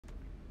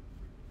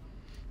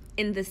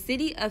In the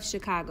city of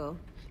Chicago,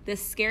 the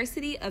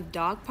scarcity of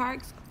dog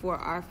parks for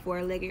our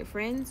four-legged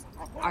friends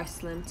are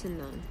slim to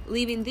none,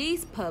 leaving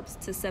these pups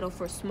to settle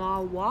for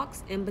small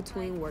walks in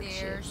between work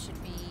shifts. There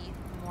should be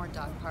more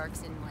dog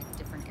parks in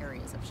different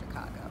areas of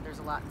Chicago. There's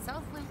a lot in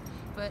Southland,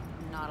 but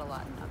not a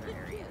lot in other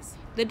areas.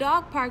 The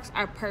dog parks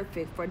are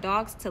perfect for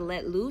dogs to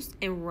let loose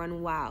and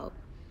run wild.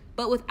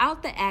 But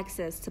without the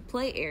access to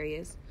play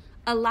areas,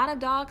 a lot of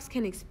dogs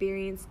can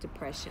experience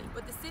depression.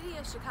 With the city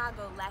of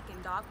Chicago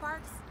lacking dog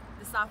parks,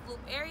 the South Loop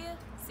area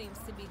seems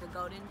to be the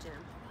golden gem.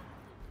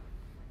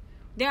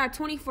 There are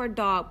 24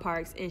 dog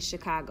parks in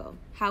Chicago.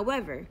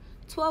 However,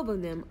 12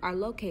 of them are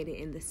located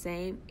in the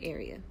same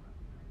area.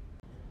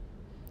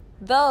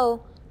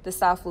 Though the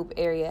South Loop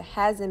area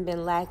hasn't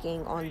been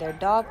lacking on their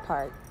dog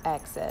park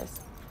access,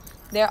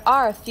 there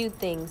are a few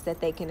things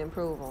that they can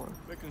improve on.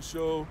 They can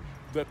show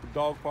that the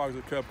dog parks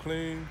are kept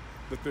clean,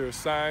 that there are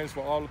signs for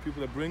all the people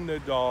that bring their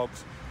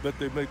dogs, that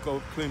they make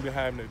go clean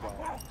behind their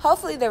dogs.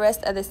 Hopefully the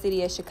rest of the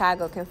city of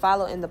Chicago can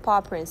follow in the paw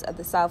prints of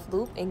the South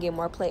Loop and get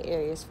more play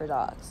areas for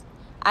dogs.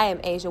 I am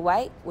Asia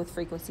White with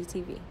Frequency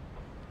TV.